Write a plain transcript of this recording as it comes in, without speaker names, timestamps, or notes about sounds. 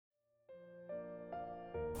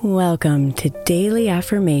Welcome to Daily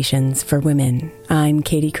Affirmations for Women. I'm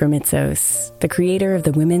Katie Kremitzos, the creator of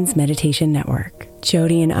the Women's Meditation Network.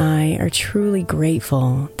 Jody and I are truly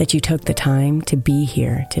grateful that you took the time to be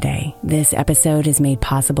here today. This episode is made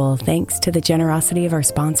possible thanks to the generosity of our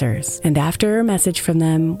sponsors. And after a message from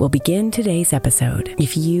them, we'll begin today's episode.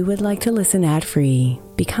 If you would like to listen ad-free,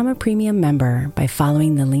 become a premium member by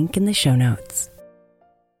following the link in the show notes.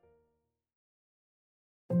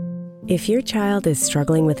 If your child is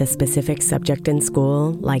struggling with a specific subject in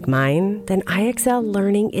school, like mine, then IXL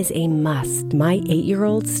Learning is a must. My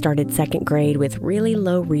 8-year-old started second grade with really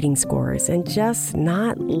low reading scores and just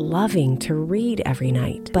not loving to read every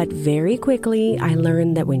night. But very quickly, I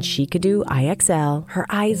learned that when she could do IXL, her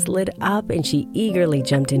eyes lit up and she eagerly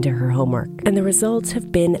jumped into her homework. And the results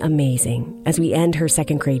have been amazing. As we end her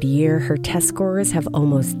second grade year, her test scores have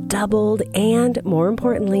almost doubled, and more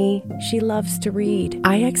importantly, she loves to read.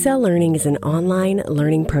 IXL Learning is an online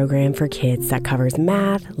learning program for kids that covers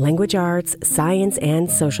math, language arts, science, and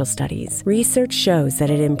social studies. Research shows that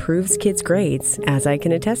it improves kids' grades, as I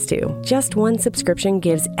can attest to. Just one subscription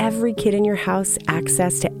gives every kid in your house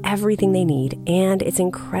access to everything they need, and it's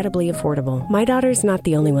incredibly affordable. My daughter's not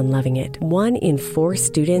the only one loving it. 1 in 4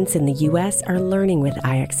 students in the U.S. are learning with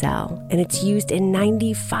IXL, and it's used in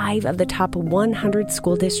 95 of the top 100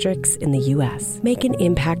 school districts in the U.S. Make an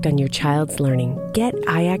impact on your child's learning. Get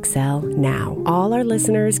IXL now. All our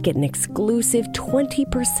listeners get an exclusive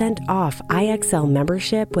 20% off IXL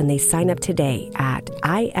membership when they sign up today at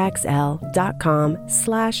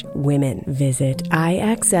IXL.com/women. Visit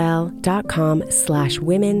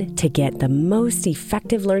IXL.com/women to get the most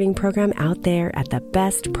effective learning program out there at the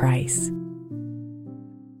best price.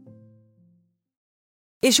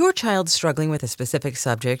 Is your child struggling with a specific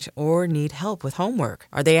subject or need help with homework?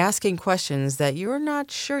 Are they asking questions that you're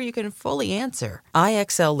not sure you can fully answer?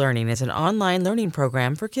 IXL Learning is an online learning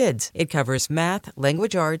program for kids. It covers math,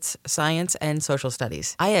 language arts, science, and social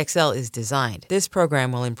studies. IXL is designed. This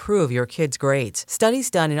program will improve your kids' grades.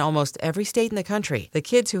 Studies done in almost every state in the country. The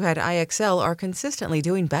kids who had IXL are consistently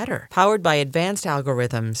doing better. Powered by advanced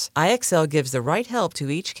algorithms, IXL gives the right help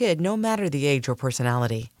to each kid no matter the age or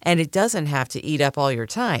personality. And it doesn't have to eat up all your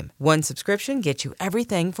time. One subscription gets you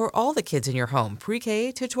everything for all the kids in your home,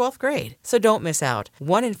 pre-K to 12th grade. So don't miss out.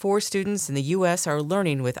 1 in 4 students in the U.S. are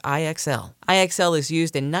learning with IXL. IXL is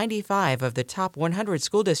used in 95 of the top 100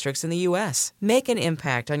 school districts in the U.S. Make an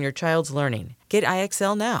impact on your child's learning. Get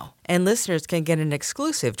IXL now. And listeners can get an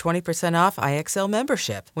exclusive 20% off IXL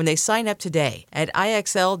membership when they sign up today at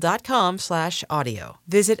IXL.com/audio.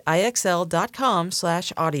 Visit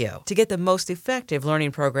IXL.com/audio to get the most effective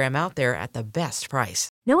learning program out there at the best price.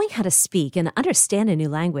 Knowing how to speak and understand a new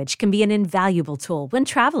language can be an invaluable tool when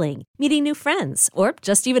traveling, meeting new friends, or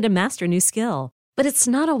just even to master a new skill. But it's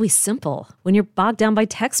not always simple when you're bogged down by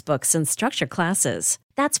textbooks and structured classes.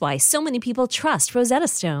 That's why so many people trust Rosetta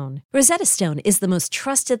Stone. Rosetta Stone is the most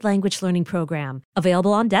trusted language learning program,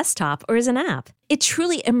 available on desktop or as an app. It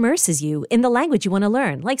truly immerses you in the language you want to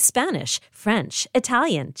learn, like Spanish, French,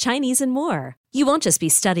 Italian, Chinese, and more. You won't just be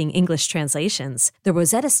studying English translations. The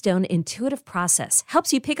Rosetta Stone intuitive process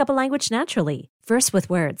helps you pick up a language naturally, first with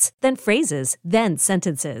words, then phrases, then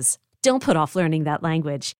sentences. Don't put off learning that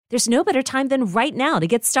language. There's no better time than right now to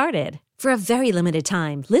get started. For a very limited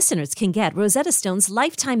time, listeners can get Rosetta Stone's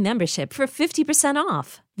lifetime membership for 50%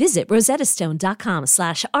 off. Visit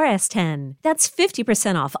rosettastone.com/rs10. That's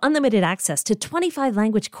 50% off unlimited access to 25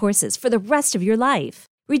 language courses for the rest of your life.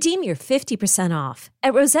 Redeem your 50% off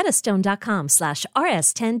at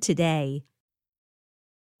rosettastone.com/rs10 today.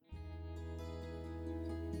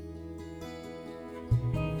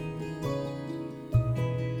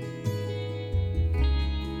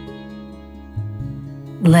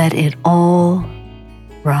 Let it all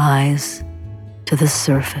rise to the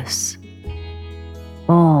surface.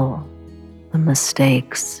 All the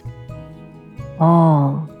mistakes,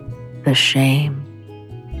 all the shame,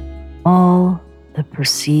 all the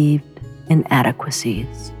perceived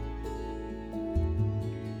inadequacies.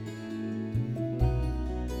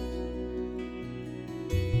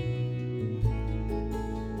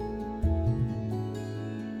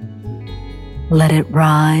 Let it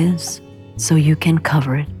rise so you can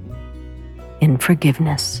cover it in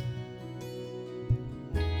forgiveness.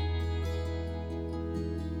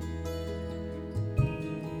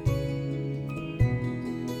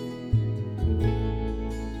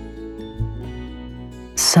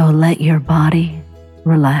 So let your body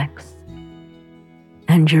relax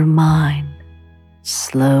and your mind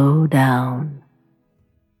slow down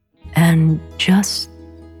and just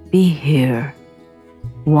be here,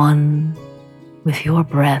 one with your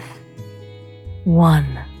breath, one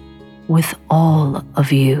with all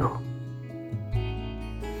of you.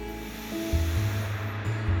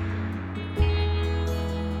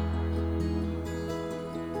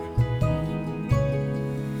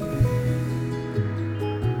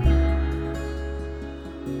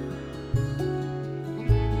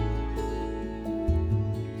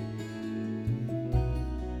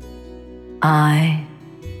 I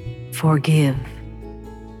forgive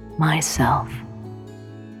myself.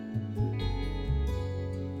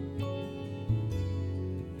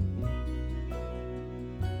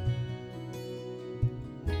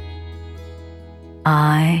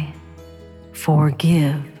 I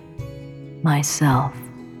forgive myself.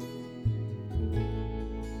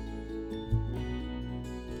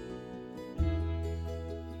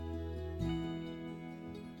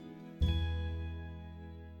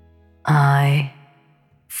 I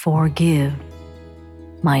forgive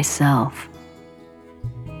myself.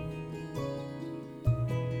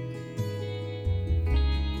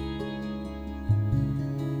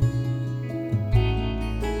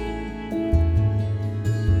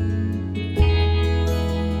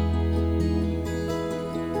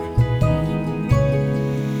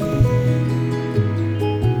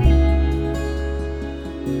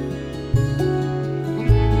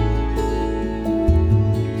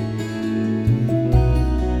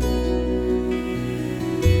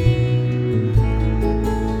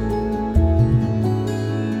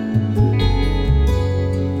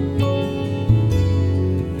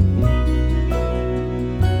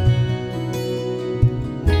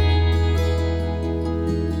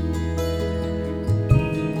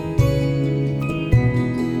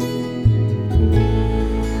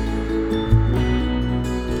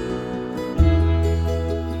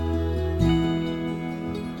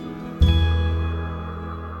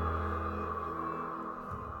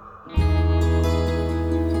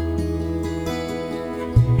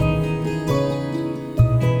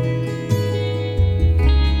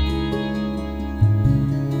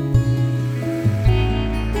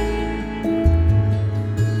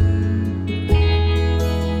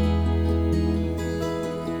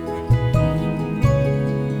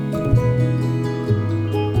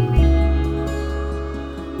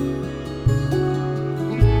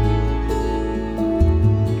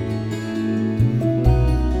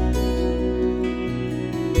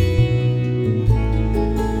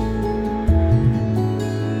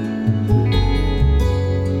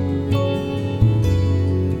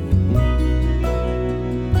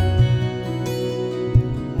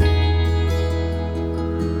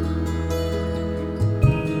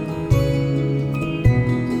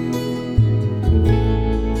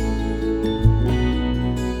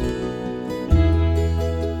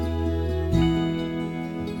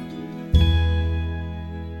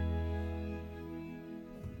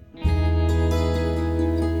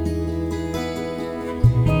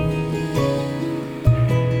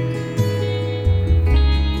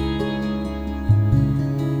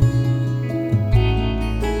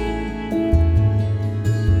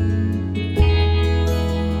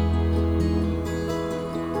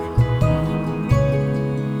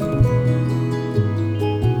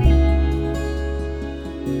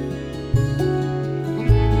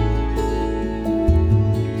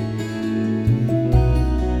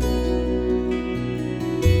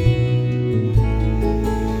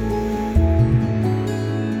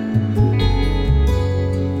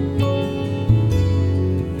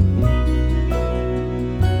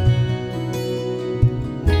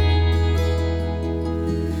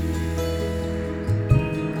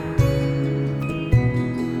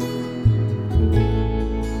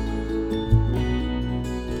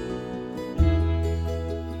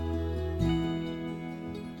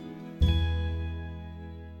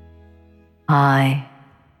 I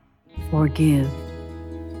forgive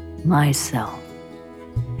myself.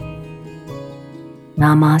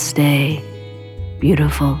 Namaste,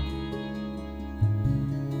 beautiful.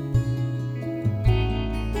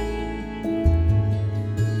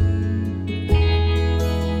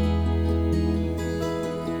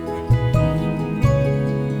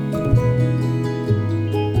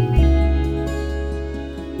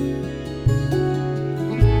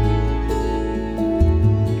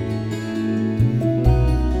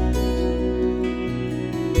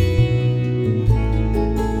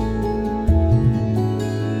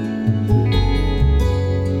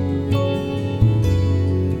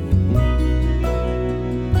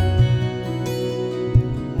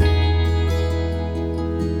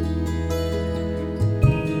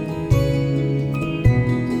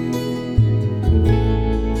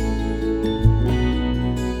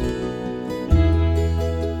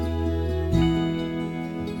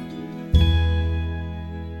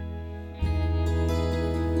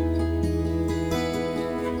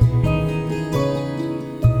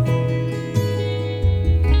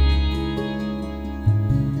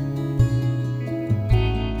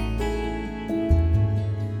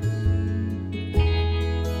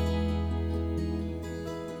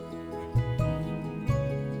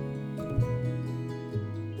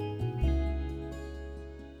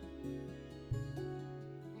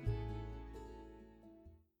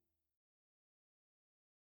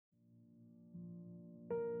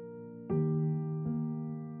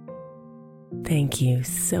 Thank you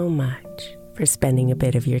so much for spending a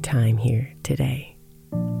bit of your time here today.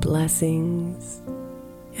 Blessings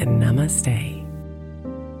and namaste.